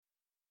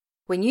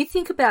When you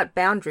think about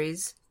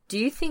boundaries, do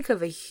you think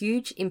of a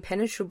huge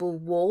impenetrable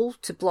wall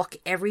to block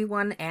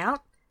everyone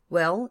out?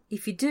 Well,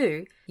 if you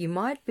do, you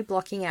might be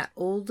blocking out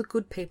all the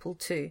good people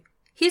too.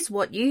 Here's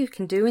what you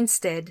can do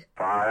instead.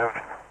 5,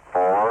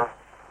 4,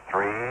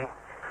 3,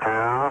 2,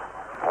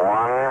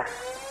 1,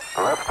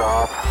 lift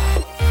off.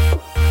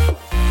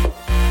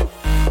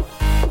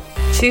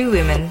 2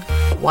 women,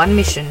 1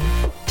 mission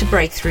to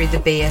break through the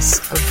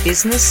BS of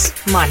business,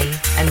 money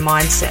and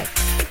mindset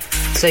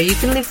so you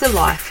can live the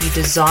life you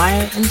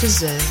desire and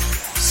deserve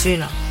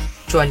sooner.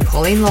 Join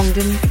Pauline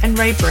Longdon and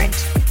Rae Brent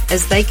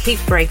as they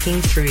keep breaking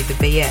through the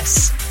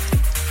BS.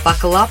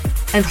 Buckle up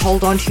and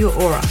hold on to your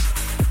aura.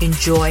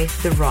 Enjoy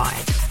the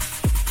ride.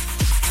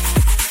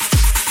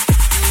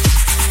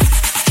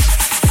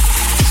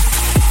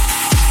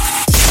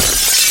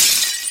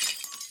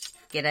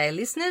 G'day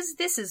listeners,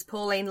 this is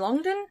Pauline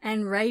Longdon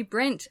and Rae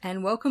Brent,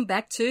 and welcome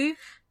back to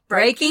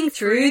Breaking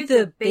Through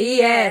the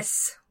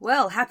BS.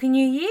 Well, Happy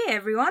New Year,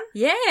 everyone.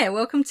 Yeah,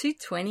 welcome to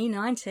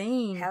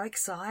 2019. How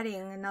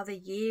exciting. Another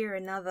year,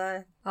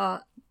 another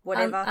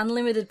whatever.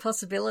 Unlimited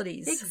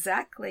possibilities.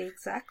 Exactly.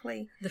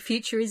 The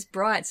future is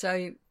bright,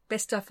 so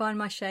best I find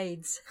my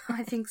shades.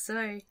 I think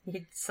so.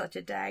 You're such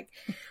a dag.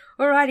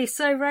 Alrighty,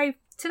 so Rae,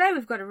 today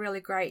we've got a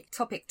really great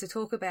topic to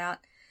talk about.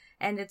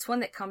 And it's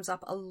one that comes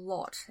up a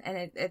lot, and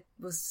it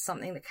was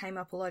something that came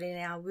up a lot in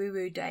our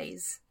woo-woo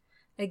days.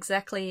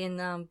 Exactly,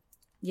 and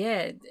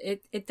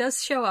it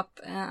does show up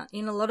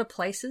in a lot of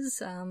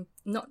places,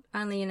 not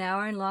only in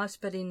our own lives,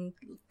 but in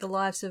the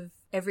lives of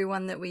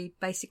everyone that we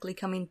basically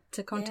come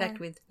into contact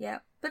with.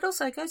 Yeah, but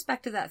also it goes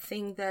back to that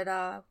thing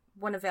that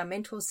one of our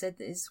mentors said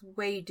is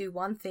where you do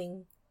one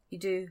thing, you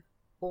do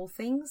all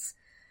things.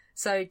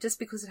 So just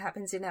because it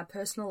happens in our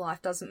personal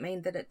life doesn't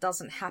mean that it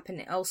doesn't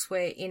happen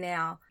elsewhere in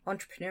our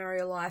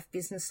entrepreneurial life,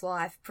 business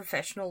life,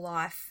 professional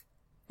life,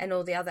 and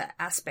all the other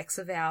aspects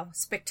of our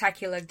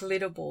spectacular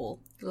glitter ball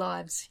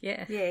lives.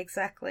 Yeah. Yeah,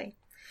 exactly.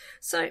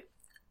 So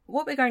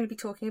what we're going to be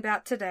talking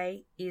about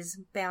today is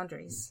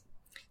boundaries.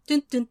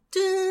 Dun, dun,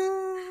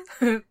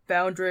 dun.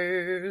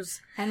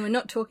 Boundaries. And we're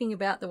not talking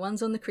about the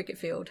ones on the cricket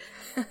field.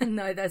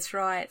 No, that's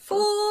right.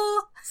 4,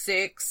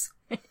 6.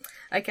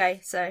 Okay,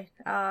 so,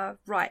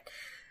 right.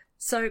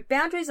 So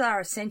boundaries are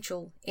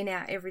essential in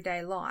our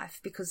everyday life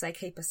because they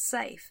keep us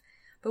safe.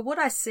 But what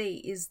I see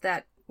is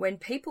that when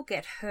people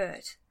get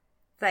hurt,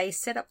 they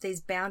set up these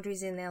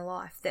boundaries in their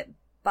life that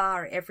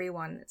bar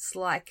everyone. It's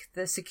like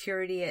the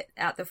security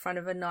out the front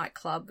of a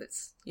nightclub.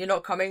 It's you're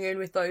not coming in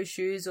with those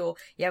shoes, or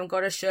you haven't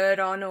got a shirt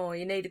on, or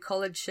you need a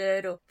collared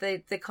shirt, or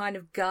they're kind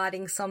of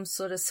guarding some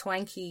sort of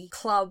swanky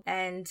club,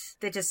 and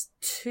they're just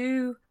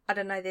too,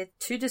 they're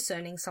too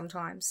discerning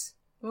sometimes.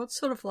 Well, it's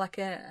sort of like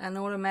an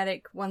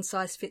automatic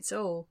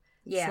one-size-fits-all.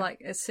 Yeah. It's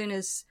like as soon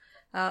as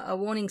a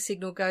warning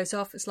signal goes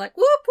off, it's like,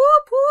 whoop,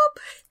 whoop, whoop.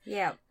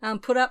 Yeah.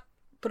 Put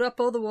up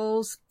all the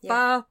walls,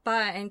 yeah.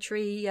 bar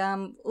entry,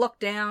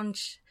 lockdown.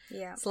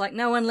 Yeah. It's like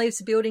no one leaves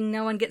the building,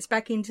 no one gets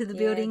back into the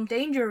building.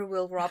 Danger,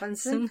 Will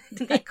Robinson.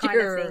 That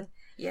kind of thing.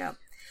 Yeah.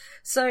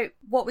 So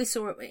what we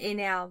saw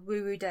in our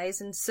woo-woo days,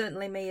 and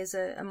certainly me as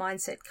a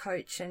mindset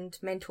coach and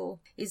mentor,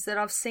 is that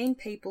I've seen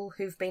people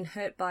who've been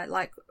hurt by,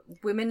 like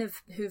women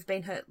who've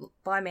been hurt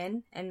by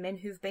men and men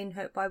who've been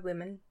hurt by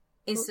women,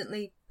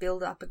 instantly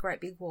build up a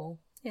great big wall.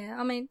 Yeah,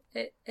 I mean,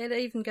 it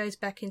even goes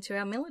back into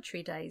our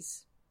military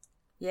days.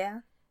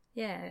 Yeah?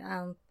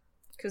 Yeah,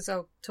 because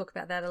I'll talk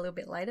about that a little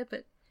bit later,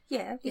 but...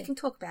 Yeah, you can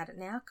talk about it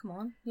now. Come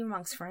on, you're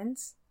amongst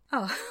friends.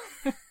 Oh.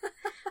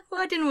 Well,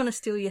 I didn't want to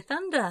steal your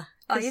thunder.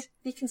 Oh,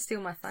 you can steal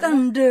my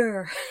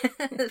thunder.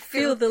 Thunder.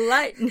 Feel the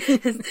lightning.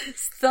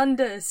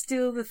 Thunder,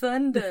 steal the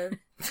thunder.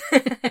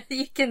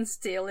 You can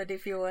steal it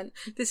if you want.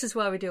 This is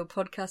why we do a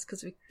podcast,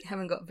 because we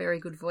haven't got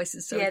very good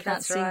voices, so we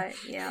can't sing. Yeah, that's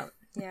right.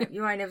 Yeah.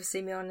 You won't ever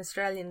see me on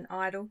Australian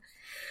Idol.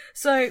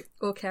 So,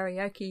 or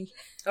karaoke.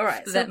 All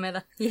right. For that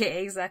matter. Yeah,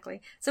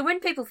 exactly. So when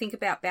people think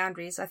about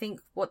boundaries, I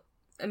think what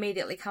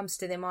immediately comes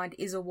to their mind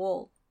is a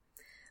wall.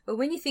 But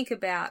when you think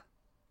about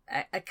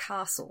a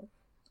castle,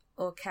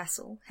 or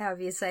castle,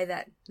 however you say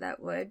that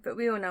word, but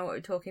we all know what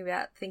we're talking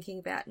about, thinking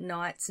about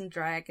knights and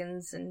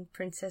dragons and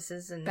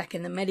princesses and... Back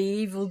in the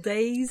medieval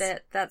days.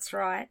 That's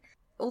right.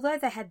 Although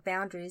they had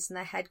boundaries and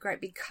they had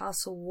great big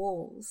castle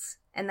walls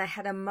and they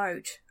had a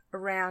moat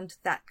around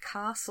that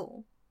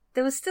castle,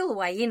 there was still a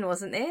way in,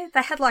 wasn't there?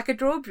 They had like a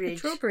drawbridge.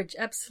 A drawbridge,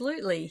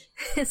 absolutely.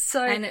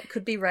 And it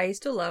could be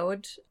raised or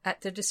lowered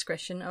at the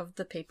discretion of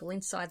the people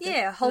inside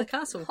the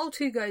castle. Hold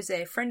who goes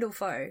there, friend or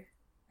foe.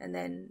 And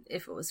then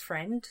if it was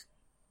friend,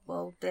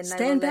 well, then they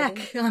stand were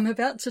back. I'm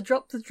about to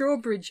drop the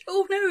drawbridge.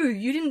 Oh no,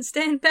 you didn't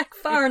stand back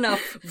far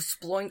enough.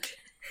 Sploink.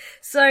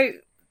 So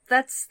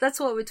that's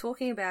what we're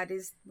talking about,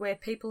 is where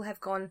people have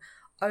gone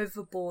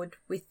overboard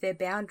with their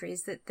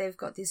boundaries, that they've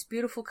got this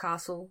beautiful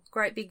castle,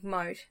 great big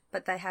moat,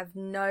 but they have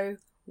no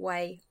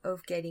way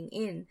of getting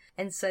in.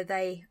 And so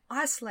they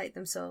isolate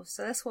themselves.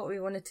 So that's what we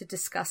wanted to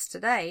discuss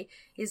today,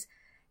 is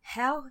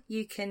how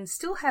you can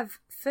still have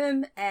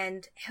firm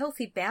and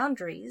healthy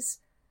boundaries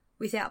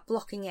without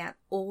blocking out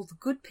all the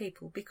good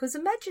people. Because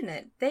imagine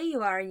it, there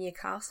you are in your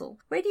castle.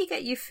 Where do you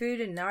get your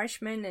food and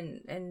nourishment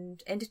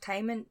and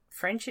entertainment,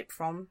 friendship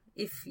from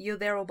if you're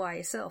there all by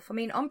yourself? I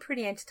mean, I'm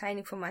pretty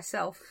entertaining for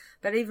myself,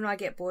 but even I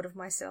get bored of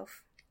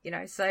myself.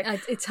 So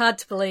it's hard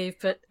to believe,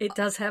 but it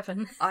does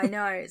happen. I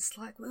know. It's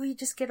like, well, you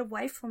just get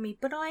away from me,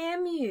 but I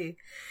am you.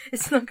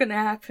 It's not going to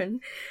happen.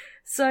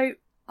 So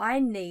I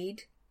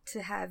need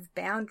to have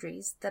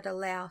boundaries that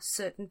allow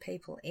certain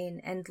people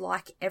in. And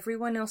like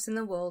everyone else in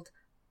the world,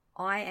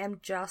 I am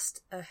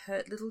just a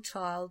hurt little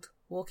child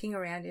walking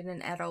around in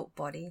an adult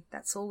body.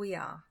 That's all we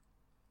are.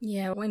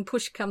 Yeah, when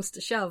push comes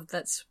to shove,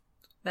 that's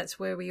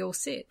where we all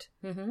sit.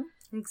 Mm-hmm.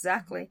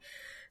 Exactly.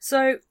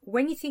 So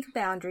when you think of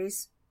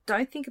boundaries,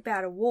 don't think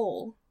about a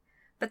wall,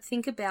 but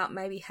think about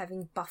maybe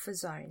having buffer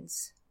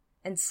zones.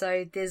 And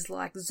so there's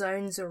like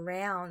zones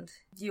around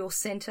your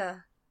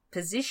center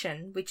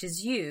position, which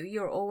is you.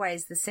 You're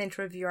always the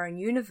center of your own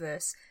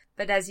universe.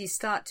 But as you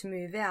start to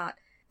move out,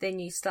 then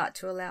you start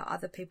to allow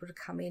other people to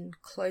come in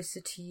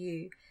closer to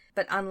you.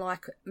 But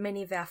unlike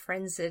many of our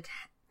friends that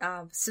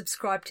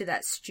subscribe to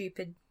that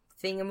stupid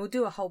thing, and we'll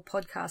do a whole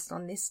podcast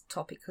on this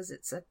topic because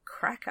it's a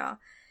cracker,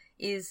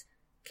 is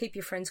keep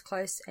your friends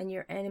close and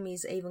your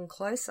enemies even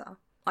closer.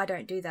 I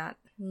don't do that.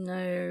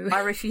 No. I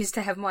refuse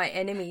to have my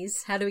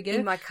enemies How do we go?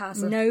 in my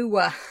castle.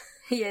 No.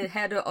 Yeah,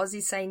 how do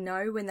Aussies say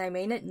no when they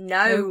mean it?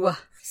 No.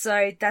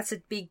 So that's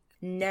a big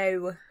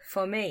no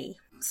for me.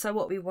 So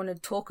what we want to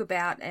talk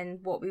about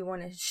and what we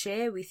want to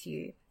share with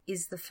you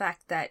is the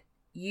fact that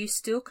you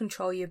still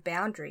control your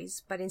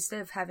boundaries, but instead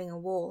of having a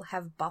wall,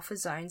 have buffer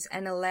zones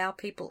and allow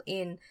people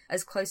in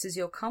as close as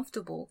you're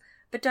comfortable,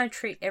 but don't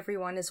treat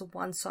everyone as a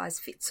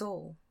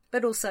one-size-fits-all.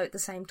 But also at the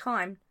same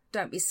time,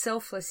 don't be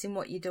selfless in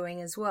what you're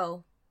doing as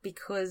well,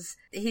 because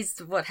here's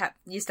what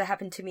used to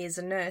happen to me as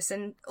a nurse,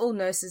 and all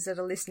nurses that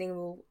are listening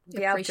will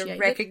be able to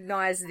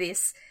recognise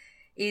this,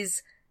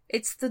 is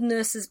it's the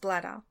nurse's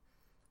bladder.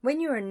 When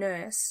you're a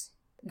nurse,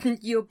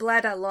 your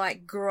bladder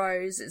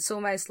grows. It's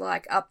almost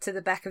like up to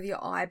the back of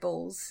your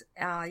eyeballs.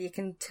 You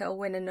can tell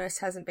when a nurse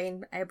hasn't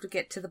been able to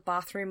get to the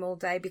bathroom all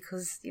day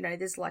because,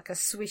 there's like a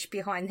swish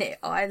behind their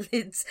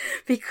eyelids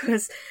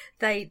because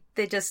they're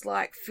just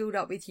filled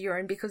up with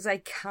urine because they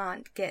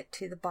can't get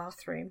to the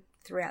bathroom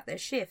throughout their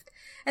shift.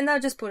 And they'll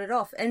just put it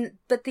off.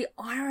 But the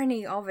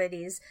irony of it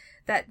is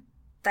that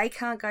they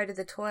can't go to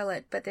the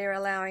toilet, but they're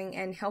allowing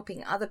and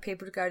helping other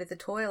people to go to the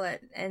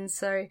toilet. And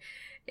so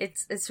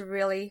it's a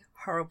really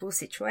horrible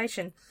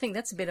situation. I think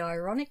that's a bit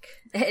ironic.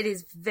 It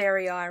is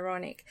very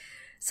ironic.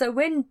 So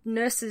when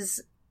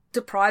nurses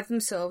deprive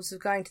themselves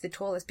of going to the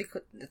toilet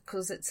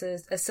because it's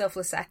a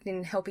selfless act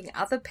in helping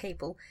other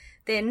people,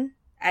 then,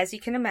 as you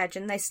can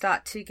imagine, they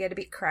start to get a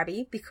bit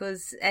crabby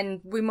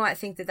and we might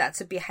think that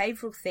that's a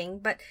behavioural thing,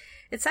 but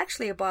it's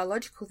actually a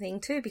biological thing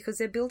too, because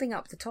they're building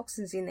up the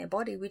toxins in their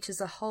body, which is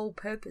the whole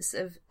purpose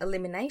of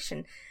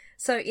elimination.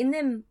 So in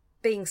them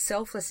being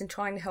selfless and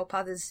trying to help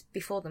others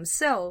before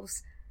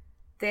themselves,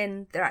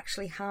 then they're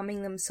actually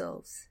harming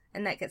themselves.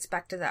 And that gets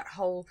back to that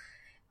whole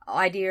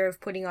idea of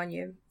putting on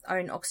your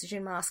own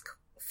oxygen mask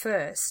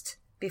first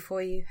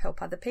before you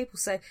help other people.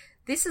 So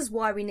this is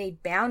why we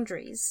need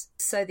boundaries,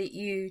 so that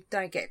you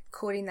don't get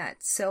caught in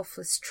that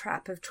selfless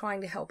trap of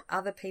trying to help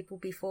other people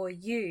before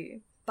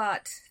you.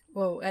 But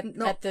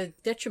at the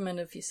detriment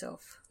of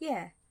yourself.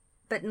 Yeah,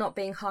 but not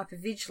being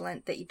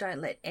hypervigilant that you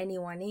don't let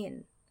anyone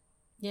in.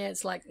 Yeah,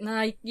 it's like,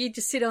 no, you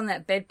just sit on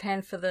that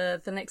bedpan for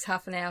the next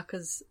half an hour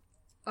because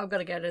I've got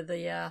to go to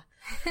the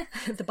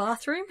the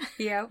bathroom.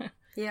 Yeah.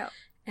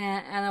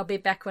 And I'll be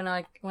back when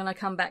I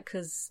come back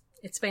because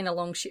it's been a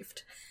long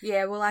shift.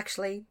 Yeah, well,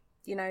 actually,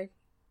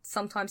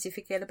 sometimes you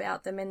forget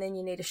about them and then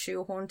you need a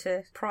shoehorn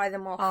to pry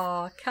them off.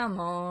 Oh, come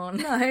on.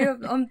 No,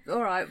 I'm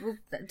all right. We'll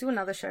do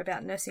another show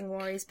about nursing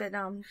worries, but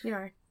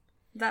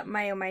that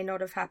may or may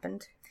not have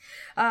happened.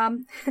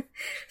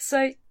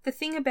 So the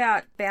thing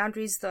about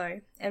boundaries, though,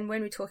 and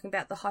when we're talking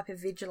about the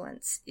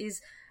hypervigilance,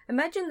 is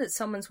imagine that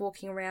someone's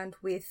walking around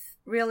with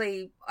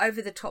really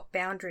over-the-top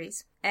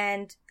boundaries,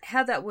 and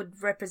how that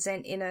would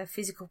represent in a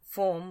physical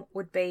form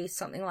would be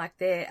something like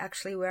they're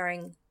actually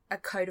wearing a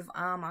coat of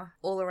armour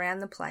all around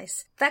the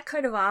place. That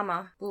coat of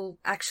armour will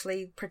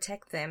actually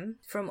protect them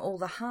from all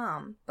the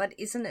harm, but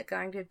isn't it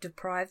going to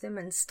deprive them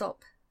and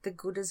stop the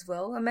good as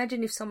well?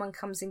 Imagine if someone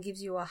comes and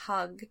gives you a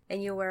hug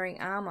and you're wearing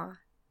armour.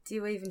 Do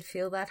you even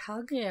feel that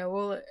hug? Yeah,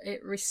 well,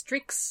 it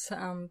restricts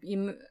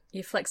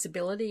your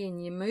flexibility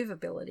and your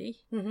movability,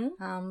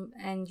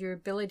 and your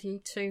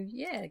ability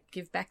to,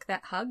 give back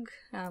that hug,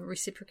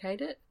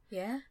 reciprocate it.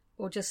 Yeah.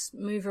 Or just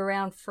move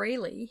around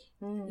freely.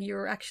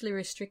 You're actually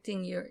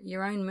restricting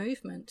your own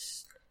movement.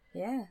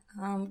 Yeah.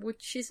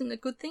 Which isn't a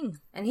good thing.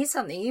 And here's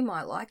something you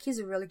might like. Here's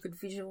a really good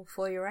visual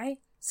for you, Ray.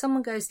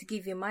 Someone goes to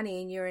give you money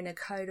and you're in a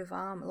coat of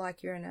armour,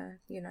 like you're in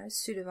a,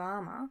 suit of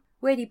armour.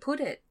 Where do you put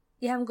it?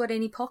 You haven't got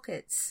any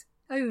pockets.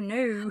 Oh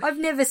no! I've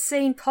never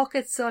seen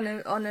pockets on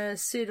a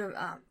suit of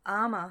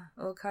armour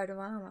or a coat of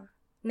armour.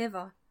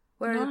 Never.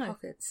 Where are the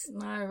pockets?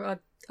 No,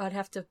 I'd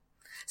have to.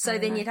 So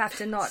then you'd have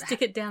to not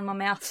stick it down my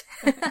mouth.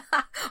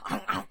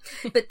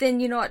 But then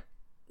you're not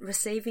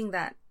receiving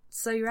that.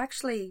 So you're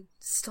actually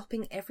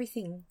stopping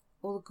everything,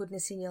 all the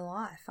goodness in your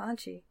life,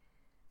 aren't you?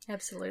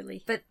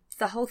 Absolutely. But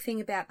the whole thing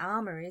about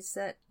armor is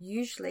that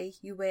usually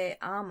you wear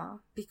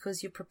armor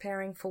because you're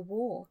preparing for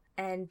war.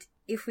 And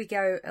if we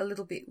go a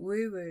little bit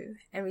woo-woo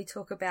and we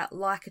talk about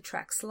like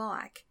attracts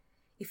like,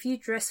 if you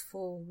dress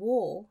for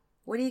war,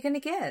 what are you going to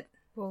get?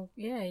 Well,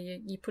 yeah,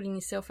 you're putting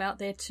yourself out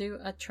there to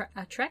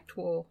attract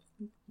war.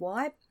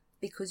 Why?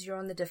 Because you're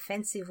on the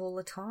defensive all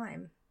the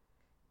time.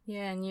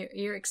 Yeah, and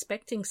you're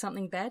expecting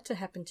something bad to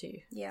happen to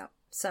you. Yeah,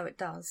 so it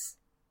does.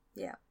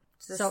 Yeah.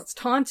 So it's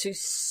time to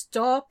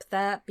stop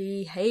that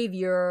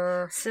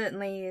behaviour.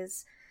 Certainly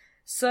is.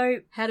 So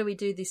how do we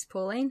do this,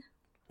 Pauline?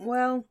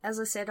 Well, as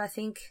I said, I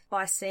think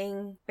by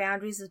seeing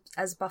boundaries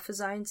as buffer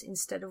zones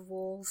instead of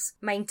walls,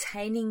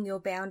 maintaining your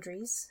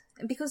boundaries,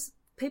 and because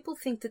people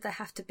think that they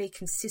have to be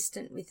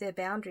consistent with their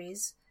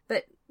boundaries,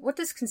 but what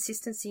does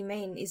consistency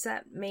mean? Is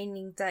that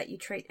meaning that you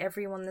treat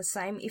everyone the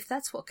same? If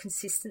that's what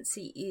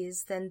consistency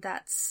is, then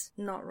that's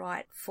not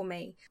right for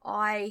me.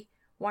 I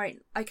won't.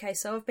 Okay,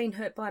 so I've been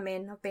hurt by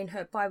men, I've been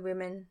hurt by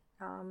women.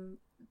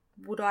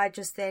 Would I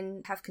just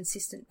then have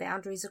consistent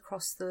boundaries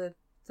across the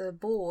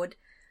board?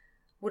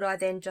 Would I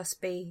then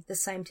just be the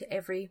same to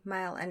every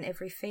male and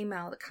every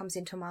female that comes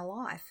into my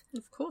life?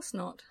 Of course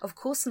not. Of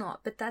course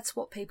not, but that's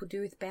what people do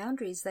with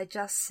boundaries. They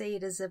just see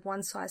it as a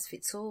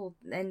one-size-fits-all,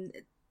 and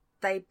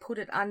they put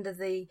it under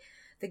the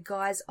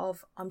guise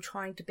of, I'm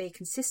trying to be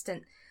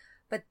consistent.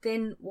 But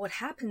then what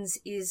happens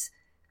is,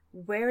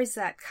 where is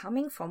that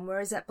coming from?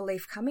 Where is that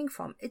belief coming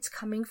from? It's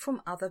coming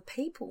from other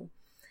people.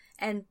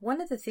 And one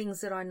of the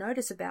things that I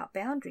notice about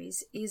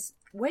boundaries is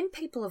when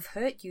people have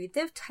hurt you,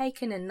 they've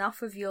taken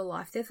enough of your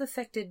life, they've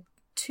affected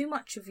too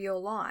much of your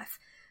life.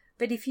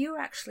 But if you've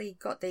actually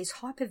got these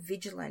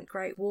hypervigilant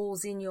great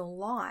walls in your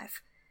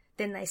life,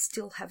 then they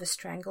still have a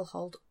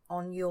stranglehold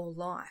on your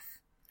life.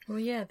 Well,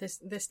 yeah,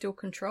 they're still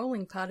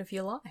controlling part of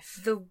your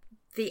life.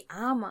 The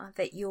armour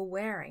that you're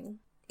wearing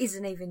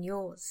isn't even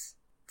yours.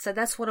 So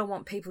that's what I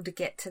want people to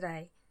get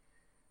today.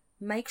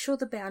 Make sure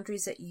the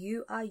boundaries that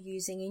you are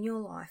using in your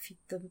life,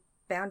 the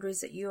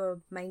boundaries that you are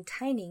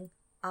maintaining,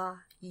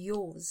 are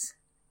yours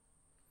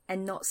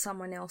and not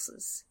someone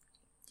else's.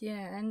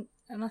 Yeah, and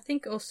I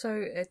think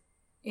also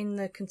in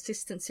the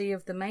consistency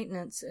of the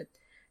maintenance,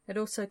 it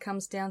also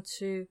comes down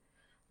to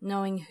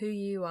knowing who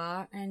you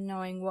are and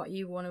knowing what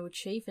you want to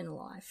achieve in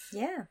life.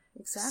 Yeah,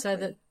 exactly. So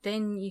that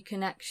then you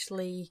can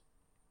actually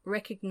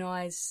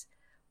recognise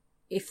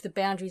if the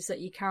boundaries that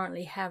you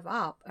currently have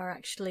up are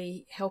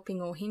actually helping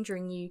or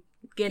hindering you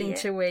getting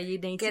to where you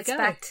need to go. Gets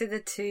back to the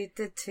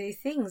two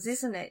things,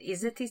 isn't it?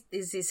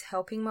 Is this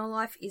helping my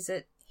life? Is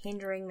it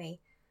hindering me?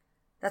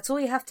 That's all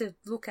you have to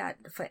look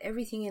at for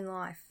everything in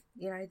life.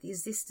 You know,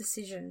 is this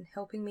decision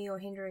helping me or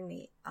hindering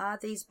me? Are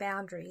these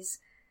boundaries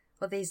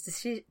or these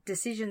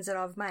decisions that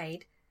I've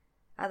made,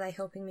 are they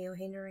helping me or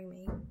hindering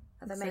me?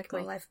 Are they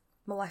making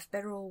my life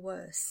better or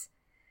worse?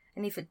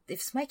 And if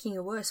it's making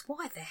it worse,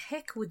 why the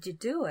heck would you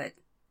do it?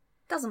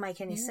 Doesn't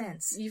make any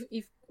sense.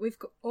 We've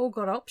all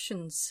got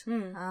options,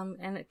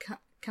 and it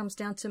comes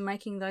down to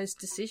making those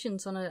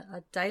decisions on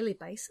a daily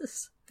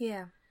basis.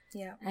 Yeah.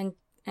 And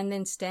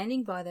then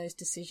standing by those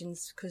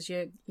decisions because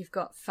you've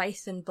got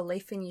faith and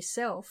belief in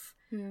yourself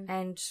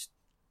and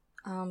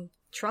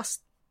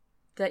trust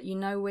that you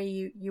know where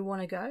you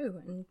want to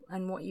go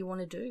and what you want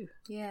to do.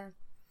 Yeah.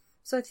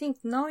 So I think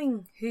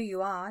knowing who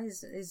you are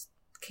is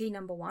key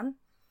number one.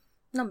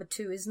 Number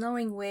two is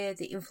knowing where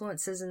the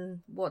influences and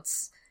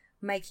what's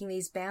making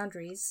these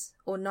boundaries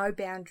or no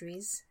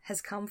boundaries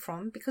has come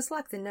from. Because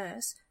like the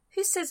nurse,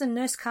 who says a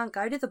nurse can't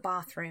go to the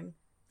bathroom?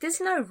 There's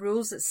no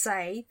rules that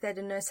say that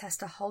a nurse has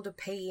to hold a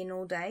pee in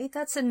all day.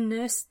 That's a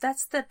nurse.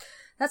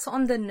 That's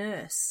on the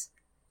nurse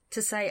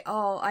to say,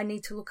 oh, I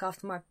need to look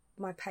after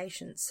my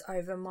patients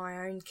over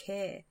my own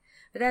care.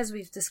 But as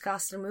we've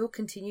discussed and we'll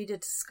continue to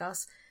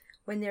discuss,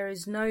 when there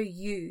is no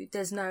you,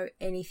 there's no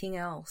anything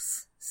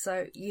else.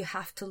 So you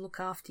have to look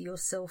after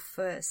yourself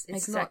first.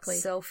 It's not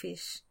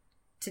selfish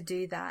to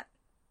do that.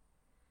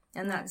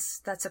 And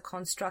that's a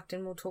construct,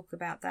 and we'll talk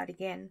about that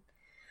again.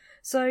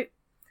 So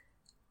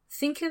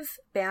think of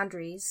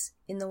boundaries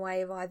in the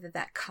way of either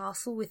that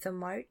castle with a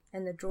moat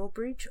and the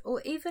drawbridge,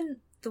 or even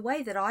the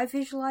way that I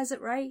visualize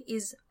it, Ray,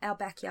 is our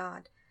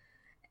backyard.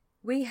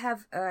 We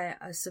have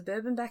a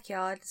suburban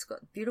backyard. It's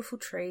got beautiful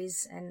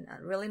trees and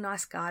a really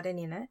nice garden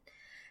in it.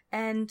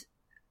 And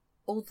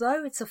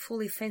although it's a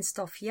fully fenced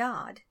off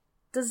yard,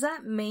 does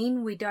that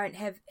mean we don't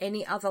have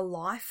any other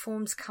life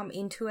forms come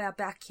into our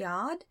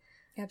backyard?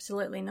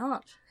 Absolutely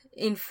not.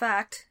 In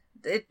fact,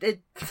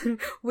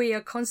 we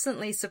are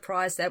constantly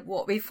surprised at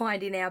what we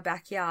find in our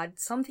backyard.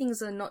 Some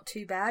things are not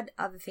too bad.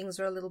 Other things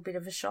are a little bit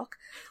of a shock.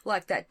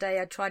 Like that day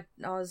I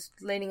was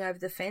leaning over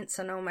the fence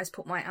and I almost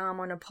put my arm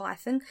on a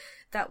python.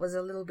 That was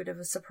a little bit of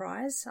a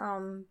surprise.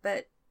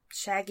 But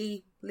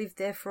Shaggy lived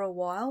there for a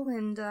while,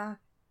 and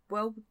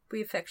well,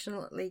 we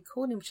affectionately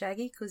called him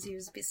Shaggy because he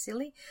was a bit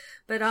silly.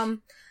 But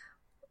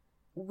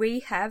we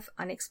have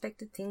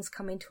unexpected things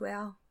come into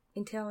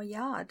our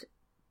yard.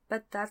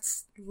 but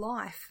that's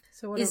life.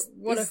 So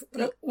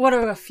what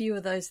are a few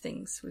of those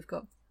things? We've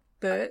got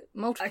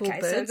multiple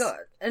birds. So we've got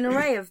an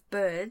array of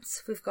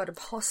birds. We've got a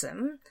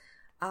possum.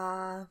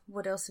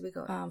 What else have we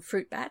got?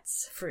 Fruit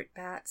bats.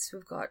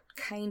 We've got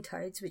cane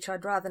toads, which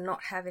I'd rather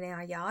not have in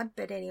our yard,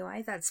 but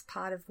anyway, that's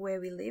part of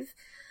where we live.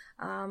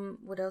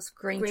 What else?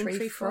 Green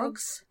tree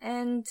frogs.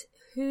 And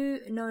who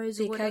knows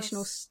the what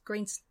occasional else?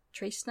 green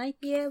tree snake.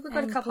 Yeah, we've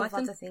got a couple python.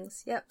 of other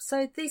things. Yep.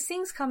 So these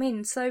things come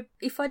in. So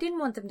if I didn't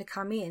want them to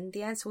come in,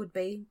 the answer would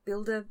be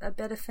build a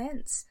better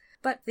fence.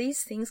 But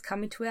these things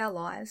come into our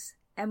lives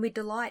and we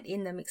delight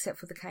in them, except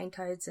for the cane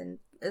toads. And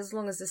as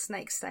long as the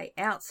snakes stay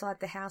outside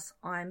the house,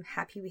 I'm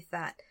happy with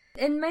that.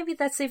 And maybe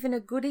that's even a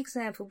good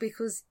example,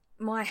 because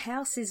my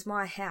house is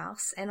my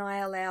house and I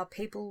allow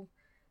people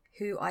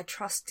who I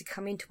trust to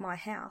come into my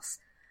house.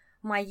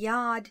 My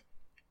yard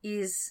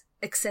is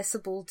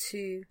accessible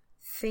to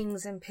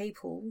things and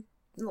people,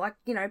 like,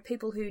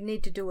 people who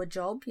need to do a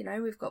job.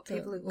 We've got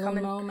people who come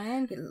lawnmower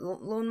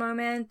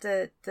man,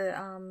 the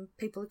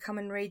people who come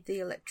and read the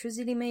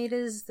electricity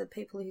meters, the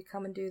people who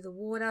come and do the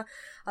water,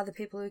 other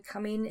people who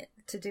come in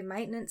to do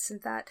maintenance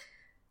and that.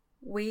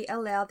 We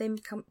allow them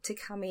to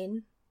come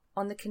in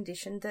on the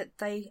condition that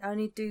they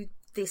only do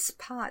this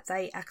part,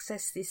 they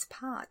access this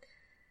part.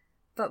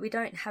 But we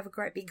don't have a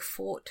great big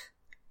fort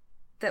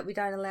that we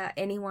don't allow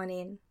anyone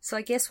in. So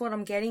I guess what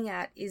I'm getting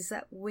at is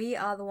that we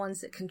are the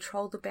ones that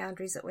control the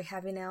boundaries that we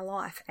have in our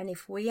life. And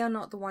if we are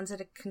not the ones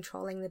that are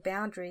controlling the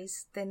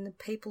boundaries, then the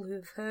people who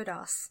have hurt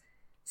us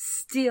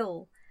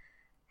still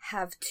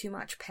have too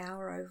much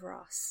power over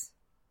us.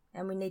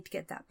 And we need to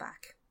get that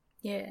back.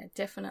 Yeah,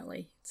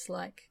 definitely. It's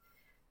like,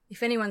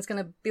 if anyone's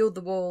going to build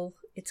the wall,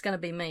 it's going to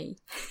be me.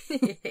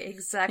 Yeah,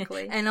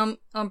 exactly. And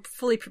I'm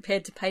fully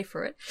prepared to pay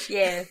for it.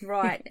 Yeah,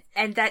 right.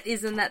 And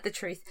isn't that the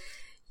truth?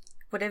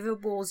 Whatever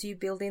walls you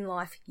build in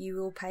life, you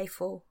will pay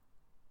for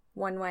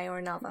one way or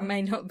another. It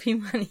may not be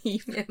money.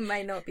 It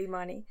may not be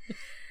money.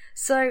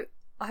 So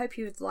I hope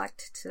you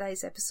liked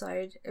today's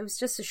episode. It was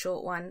just a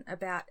short one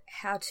about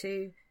how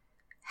to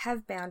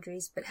have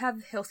boundaries, but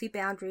have healthy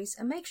boundaries,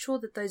 and make sure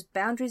that those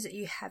boundaries that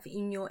you have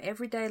in your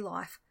everyday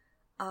life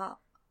are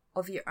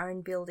of your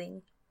own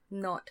building,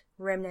 not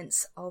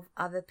remnants of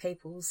other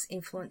people's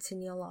influence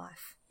in your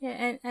life.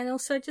 Yeah, and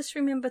also just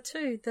remember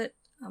too that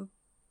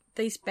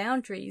these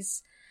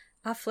boundaries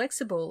are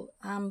flexible.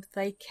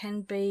 They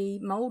can be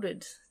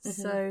moulded. Mm-hmm.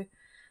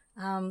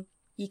 So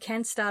you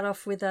can start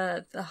off with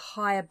a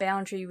higher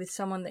boundary with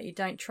someone that you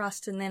don't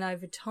trust, and then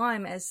over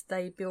time, as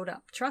they build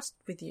up trust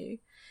with you,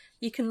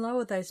 you can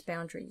lower those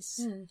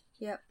boundaries.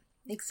 Yep,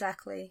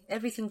 exactly.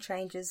 Everything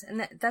changes,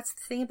 and that's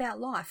the thing about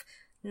life.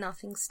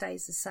 Nothing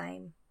stays the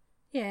same.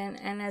 Yeah,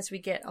 and as we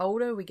get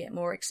older, we get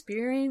more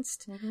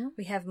experienced. Mm-hmm.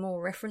 We have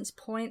more reference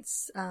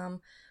points,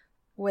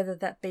 whether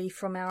that be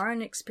from our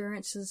own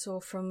experiences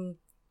or from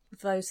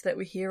those that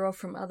we hear of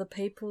from other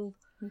people,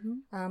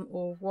 mm-hmm.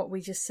 Or what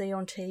we just see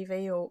on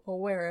TV or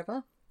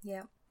wherever.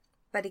 Yeah.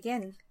 But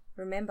again,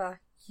 remember,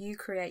 you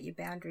create your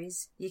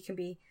boundaries. You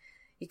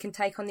can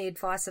take on the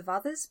advice of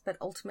others, but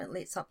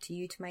ultimately it's up to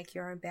you to make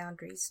your own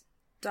boundaries.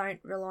 Don't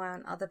rely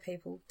on other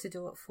people to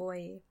do it for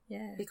you.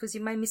 Yeah. Because you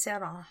may miss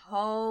out on a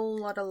whole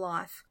lot of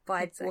life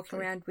by Exactly. walking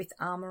around with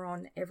armour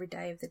on every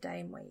day of the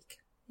day and week.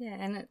 Yeah,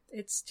 and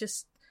it's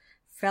just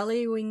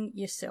valuing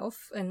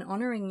yourself and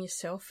honouring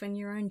yourself and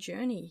your own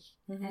journey.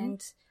 Mm-hmm.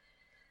 And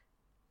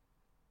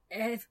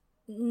if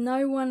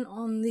no one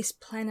on this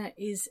planet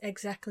is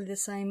exactly the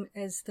same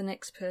as the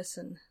next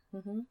person.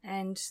 Mm-hmm.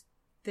 And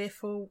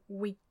therefore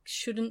we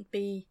shouldn't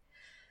be,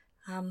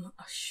 I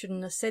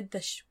shouldn't have said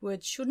the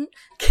word shouldn't.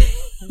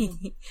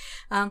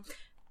 Mm-hmm.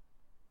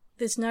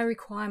 There's no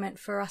requirement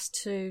for us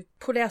to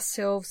put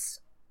ourselves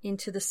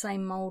into the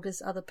same mould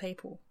as other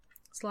people.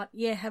 It's like,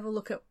 yeah, have a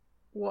look at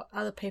what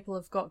other people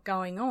have got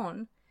going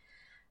on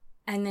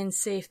and then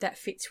see if that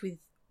fits with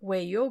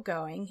where you're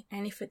going.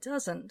 And if it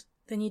doesn't,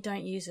 then you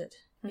don't use it.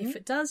 Mm-hmm. If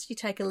it does, you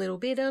take a little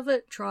bit of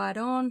it, try it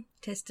on,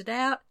 test it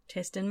out,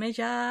 test and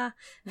measure,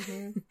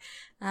 Mm-hmm.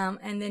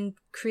 and then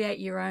create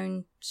your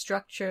own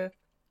structure,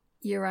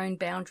 your own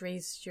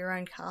boundaries, your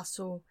own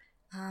castle,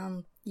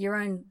 your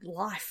own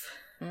life.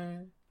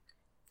 Mm.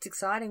 It's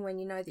exciting when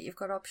you know that you've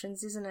got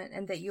options, isn't it?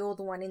 And that you're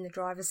the one in the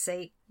driver's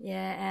seat.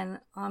 Yeah, and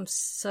I'm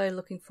so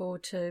looking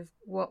forward to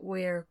what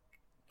we're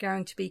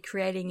going to be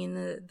creating in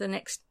the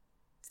next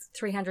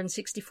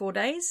 364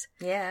 days.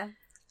 Yeah.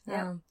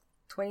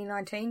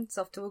 2019 is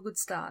off to a good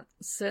start.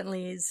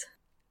 Certainly is.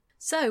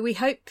 So we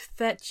hope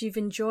that you've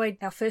enjoyed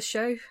our first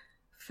show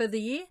for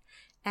the year,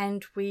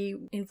 and we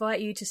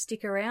invite you to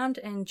stick around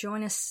and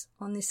join us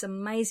on this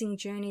amazing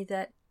journey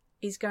that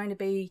is going to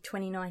be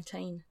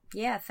 2019.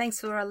 Yeah, thanks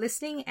for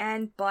listening,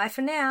 and bye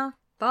for now.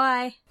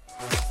 Bye.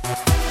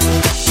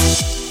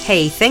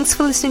 Hey, thanks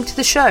for listening to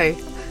the show.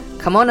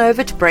 come on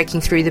over to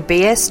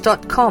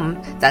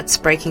breakingthroughthebs.com. That's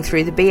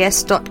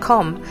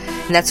breakingthroughthebs.com,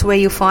 and that's where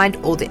you'll find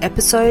all the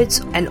episodes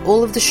and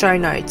all of the show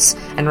notes.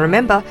 And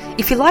remember,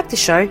 if you like the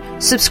show,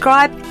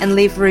 subscribe and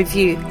leave a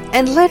review,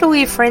 and let all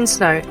your friends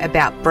know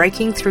about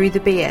Breaking Through the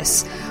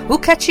BS. We'll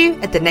catch you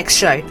at the next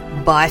show.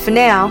 Bye for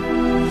now.